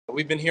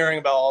We've been hearing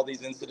about all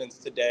these incidents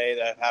today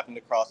that have happened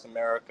across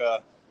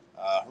America,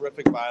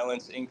 horrific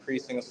violence,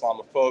 increasing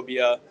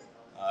Islamophobia,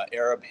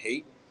 Arab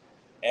hate,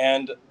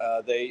 and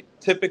they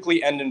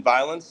typically end in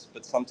violence,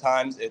 but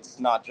sometimes it's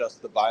not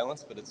just the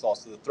violence, but it's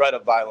also the threat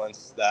of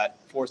violence that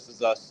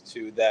forces us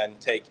to then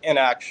take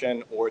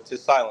inaction or to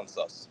silence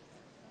us.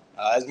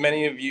 As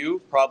many of you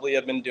probably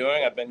have been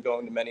doing, I've been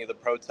going to many of the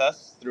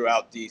protests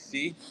throughout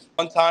DC.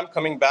 One time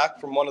coming back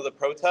from one of the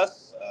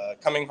protests,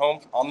 coming home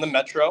on the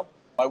metro,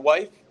 my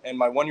wife and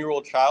my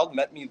 1-year-old child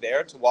met me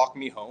there to walk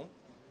me home,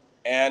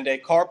 and a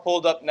car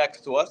pulled up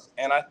next to us,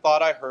 and I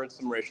thought I heard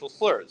some racial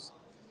slurs.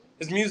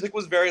 His music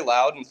was very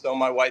loud, and so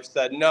my wife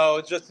said, "No,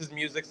 it's just his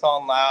music's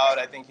on loud.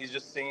 I think he's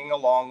just singing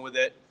along with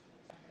it.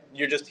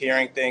 You're just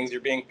hearing things,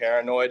 you're being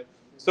paranoid."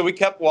 So we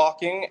kept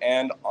walking,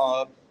 and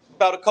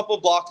about a couple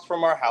blocks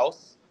from our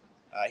house,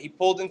 he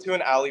pulled into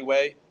an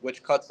alleyway,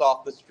 which cuts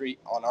off the street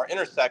on our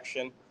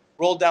intersection,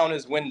 rolled down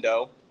his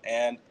window,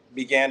 and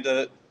began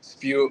to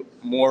spew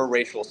more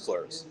racial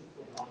slurs.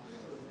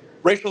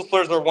 Racial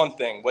slurs are one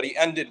thing. What he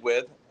ended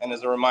with, and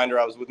as a reminder,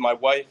 I was with my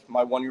wife,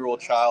 my 1-year-old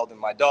child, and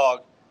my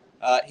dog,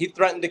 he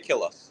threatened to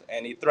kill us,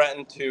 and he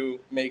threatened to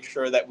make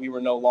sure that we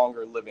were no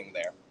longer living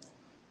there.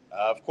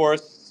 Of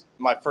course,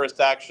 my first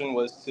action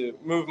was to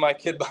move my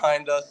kid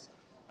behind us,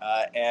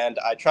 and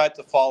I tried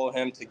to follow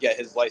him to get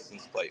his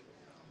license plate.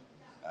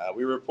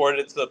 We reported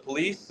it to the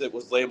police. It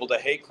was labeled a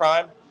hate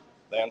crime.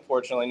 They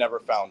unfortunately never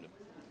found him.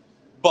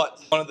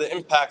 But one of the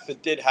impacts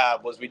it did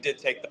have was we did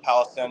take the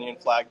Palestinian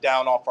flag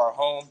down off our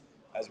home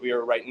as we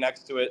were right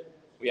next to it.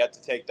 We had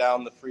to take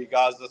down the Free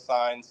Gaza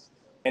signs,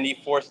 and he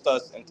forced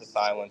us into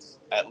silence,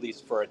 at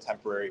least for a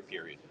temporary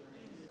period.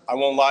 I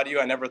won't lie to you,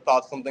 I never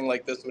thought something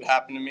like this would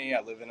happen to me.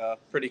 I live in a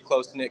pretty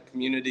close-knit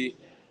community,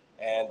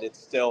 and it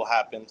still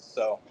happens.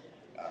 So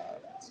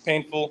it's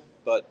painful,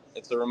 but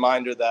it's a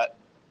reminder that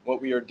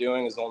what we are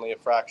doing is only a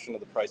fraction of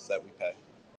the price that we pay.